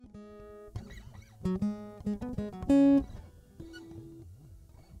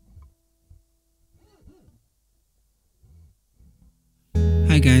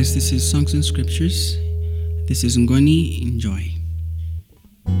guys, this is Songs and Scriptures. This is Ngoni. Enjoy.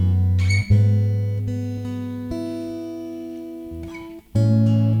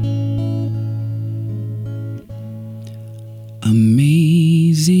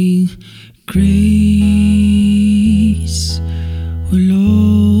 Amazing grace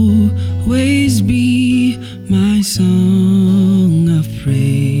will always be my song of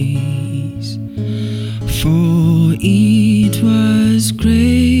praise, for it was grace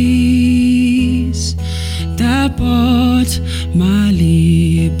that bought my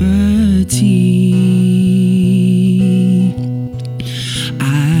liberty.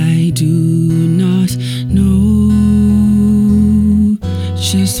 I do not know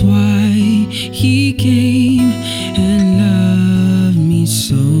just why he came and loved me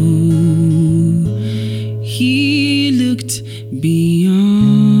so. He looked beyond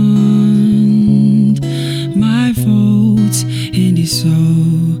my faults and he saw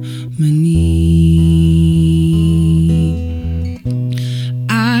my need.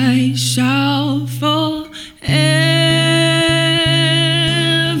 I shall forever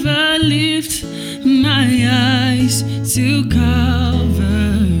lift my eyes to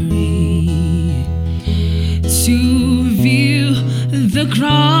Calvary, to view the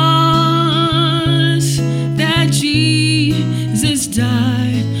cross that Jesus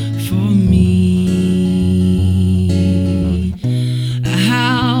died for me.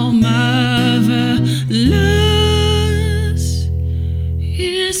 How marvelous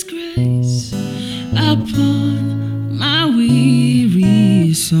His grace upon my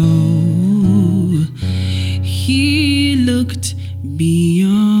weary soul. He looked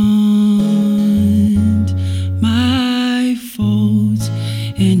beyond my faults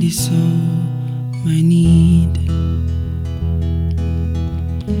and he saw my need.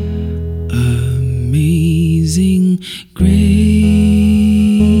 Amazing grace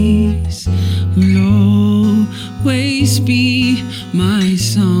will always be my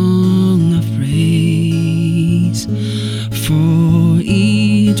song of praise, for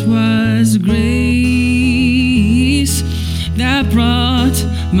it was grace that brought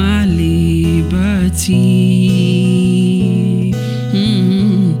my liberty.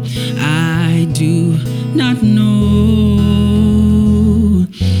 I do not know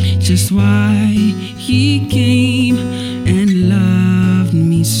just why he came and loved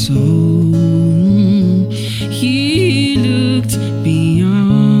me so. He looked beyond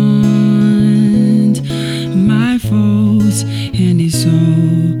my faults and he saw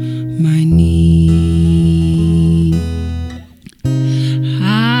my need.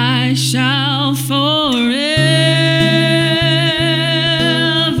 I shall forever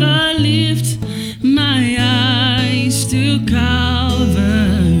lift my eyes to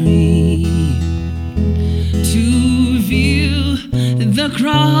Calvary, to view the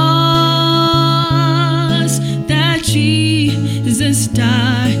cross that Jesus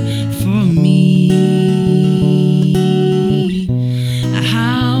died for me.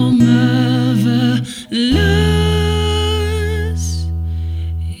 How marvelous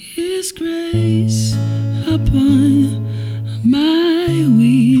His grace upon my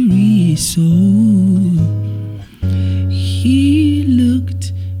weary soul. He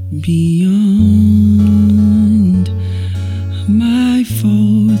looked beyond my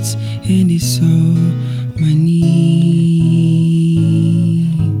faults and he saw my need.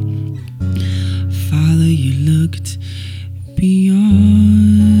 Father, you looked beyond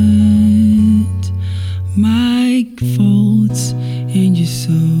my faults and you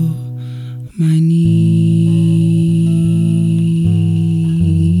saw my need.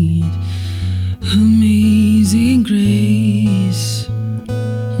 Amazing grace,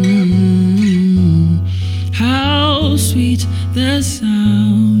 how sweet the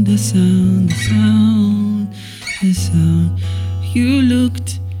sound, the sound, the sound, the sound. You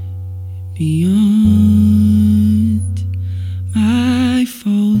looked beyond my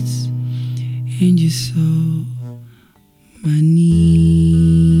faults and you saw my need.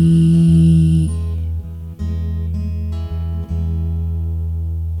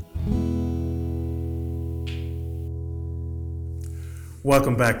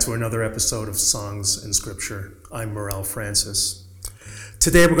 Welcome back to another episode of Songs in Scripture. I'm Morel Francis.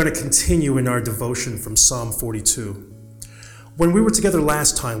 Today we're going to continue in our devotion from Psalm 42. When we were together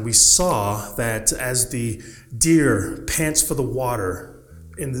last time, we saw that as the deer pants for the water,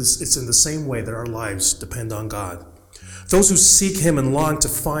 it's in the same way that our lives depend on God. Those who seek Him and long to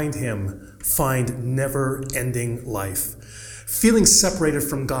find Him find never-ending life. Feeling separated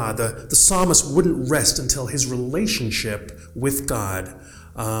from God, the psalmist wouldn't rest until his relationship with God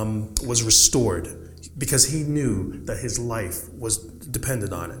was restored. because he knew that his life was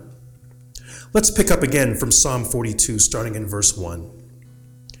dependent on it. Let's pick up again from Psalm 42, starting in verse 1.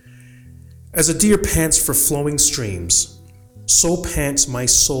 As a deer pants for flowing streams, so pants my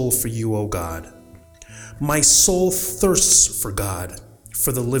soul for you, O God. My soul thirsts for God,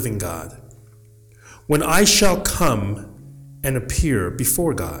 for the living God. When I shall come and appear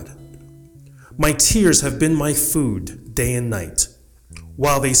before God, my tears have been my food day and night,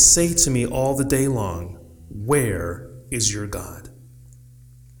 while they say to me all the day long, where is your God?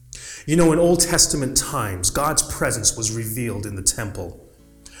 You know, in Old Testament times, God's presence was revealed in the temple.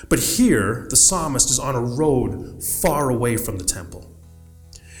 But here, the psalmist is on a road far away from the temple.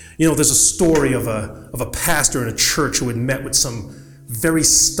 You know, there's a story of a pastor in a church who had met with some very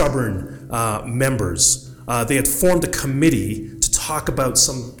stubborn members. They had formed a committee to talk about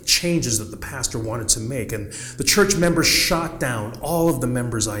some changes that the pastor wanted to make. And the church members shot down all of the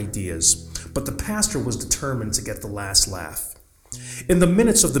members' ideas. But the pastor was determined to get the last laugh. In the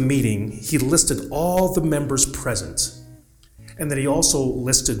minutes of the meeting, he listed all the members present, and then he also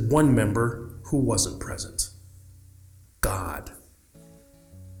listed one member who wasn't present: God.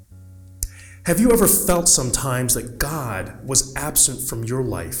 Have you ever felt sometimes that God was absent from your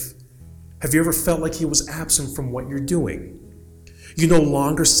life? Have you ever felt like he was absent from what you're doing? You no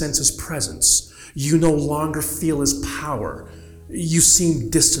longer sense his presence. You no longer feel his power. You seem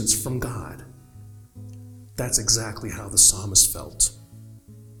distant from God. That's exactly how the psalmist felt.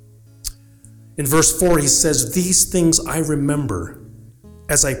 In verse 4, he says, "These things I remember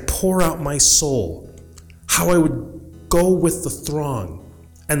as I pour out my soul, how I would go with the throng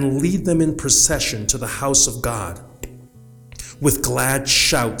and lead them in procession to the house of God, with glad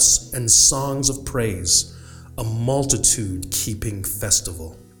shouts and songs of praise, a multitude keeping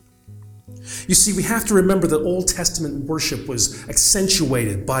festival." You see, we have to remember that Old Testament worship was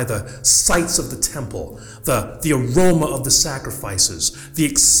accentuated by the sights of the temple, the aroma of the sacrifices, the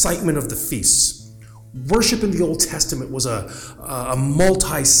excitement of the feasts. Worship in the Old Testament was a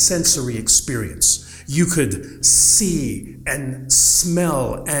multi-sensory experience. You could see and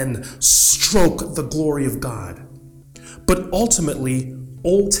smell and stroke the glory of God. But ultimately,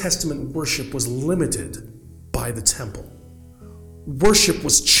 Old Testament worship was limited by the temple. Worship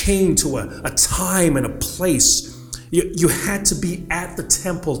was chained to a time and a place. You had to be at the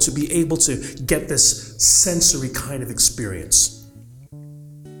temple to be able to get this sensory kind of experience.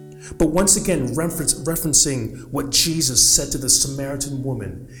 But once again, referencing what Jesus said to the Samaritan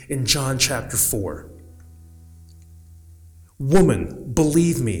woman in John chapter 4. "Woman,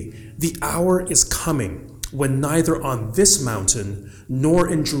 believe me, the hour is coming when neither on this mountain nor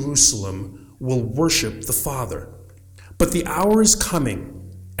in Jerusalem will worship the Father. But the hour is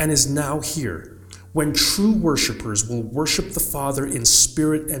coming and is now here when true worshipers will worship the Father in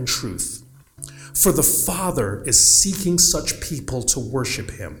spirit and truth. For the Father is seeking such people to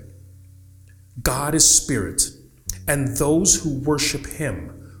worship him. God is spirit, and those who worship him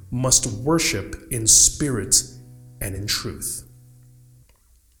must worship in spirit and in truth."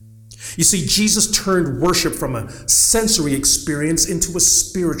 You see, Jesus turned worship from a sensory experience into a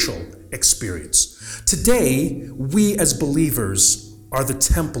spiritual experience. Today, we as believers are the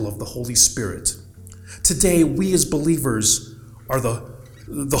temple of the Holy Spirit. Today, we as believers are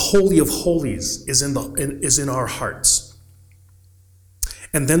the Holy of Holies is in our hearts.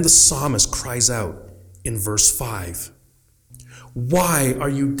 And then the psalmist cries out in verse 5, "Why are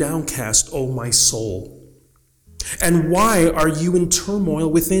you downcast, O my soul? And why are you in turmoil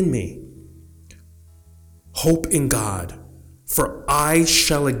within me? Hope in God, for I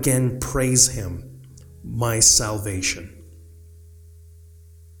shall again praise him, my salvation."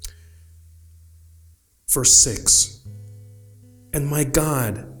 Verse 6, "And my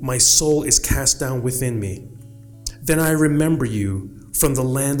God, my soul is cast down within me. Then I remember you from the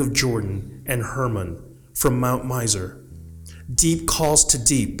land of Jordan and Hermon, from Mount Mizar. Deep calls to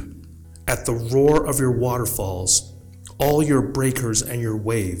deep at the roar of your waterfalls. All your breakers and your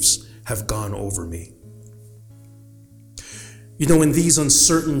waves have gone over me." You know, in these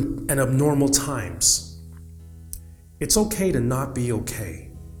uncertain and abnormal times, it's okay to not be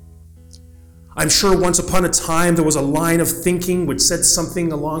okay. I'm sure once upon a time there was a line of thinking which said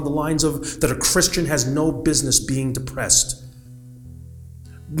something along the lines of that a Christian has no business being depressed.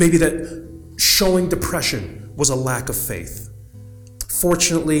 Maybe that showing depression was a lack of faith.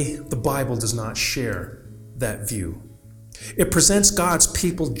 Fortunately, the Bible does not share that view. It presents God's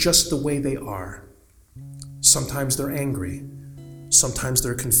people just the way they are. Sometimes they're angry. Sometimes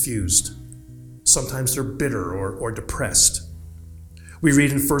they're confused. Sometimes they're bitter or depressed. We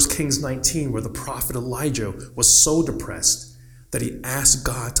read in 1 Kings 19 where the prophet Elijah was so depressed that he asked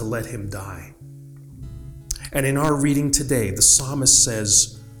God to let him die. And in our reading today, the psalmist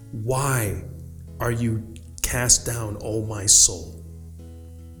says, "Why are you cast down, O my soul?"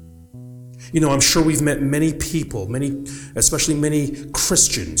 I'm sure we've met many people, especially many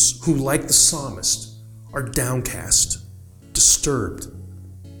Christians, who, like the psalmist, are downcast, disturbed.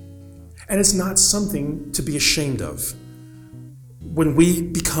 And it's not something to be ashamed of. When we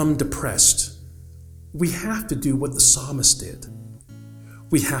become depressed, we have to do what the psalmist did.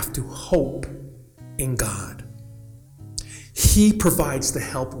 We have to hope in God. He provides the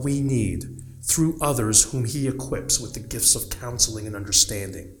help we need through others whom he equips with the gifts of counseling and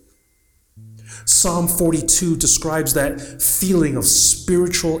understanding. Psalm 42 describes that feeling of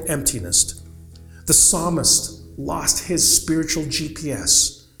spiritual emptiness. The psalmist lost his spiritual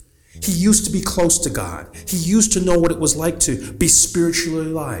GPS. He used to be close to God. He used to know what it was like to be spiritually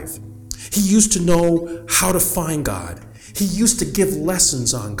alive. He used to know how to find God. He used to give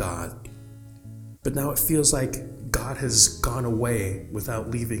lessons on God. But now it feels like God has gone away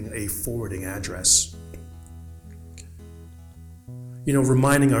without leaving a forwarding address.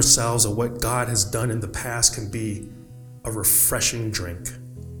 Reminding ourselves of what God has done in the past can be a refreshing drink.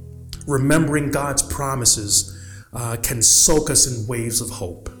 Remembering God's promises can soak us in waves of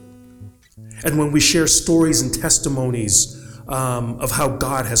hope. And when we share stories and testimonies of how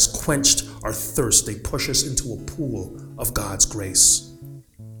God has quenched our thirst, they push us into a pool of God's grace.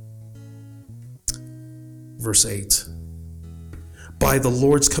 Verse 8, "By the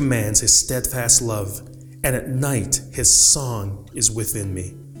Lord's commands, his steadfast love, and at night his song is within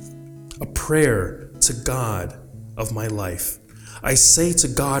me. A prayer to God of my life. I say to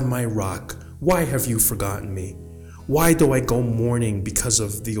God, my rock, why have you forgotten me? Why do I go mourning because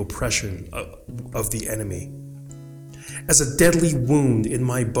of the oppression of the enemy? As a deadly wound in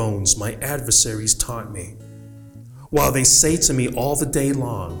my bones, my adversaries taunt me, while they say to me all the day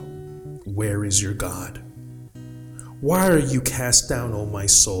long, where is your God? Why are you cast down, O my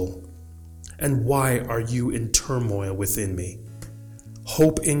soul? And why are you in turmoil within me?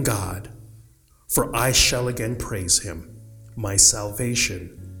 Hope in God, for I shall again praise him, my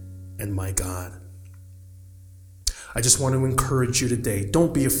salvation and my God." I just want to encourage you today,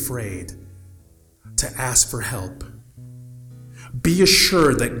 don't be afraid to ask for help. Be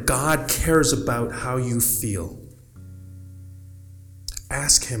assured that God cares about how you feel.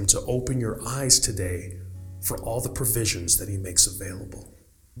 Ask him to open your eyes today for all the provisions that he makes available.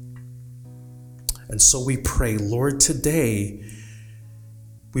 And so we pray, Lord, today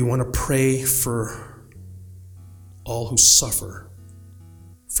we want to pray for all who suffer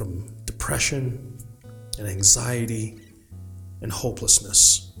from depression and anxiety and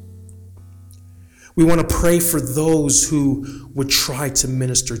hopelessness. We want to pray for those who would try to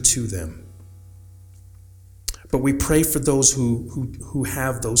minister to them. But we pray for those who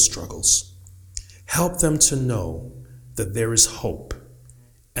have those struggles. Help them to know that there is hope,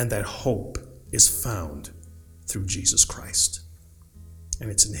 and that hope is found through Jesus Christ. And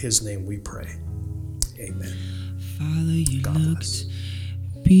it's in his name we pray. Amen. Father, you God looked bless.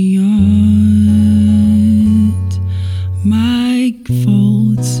 beyond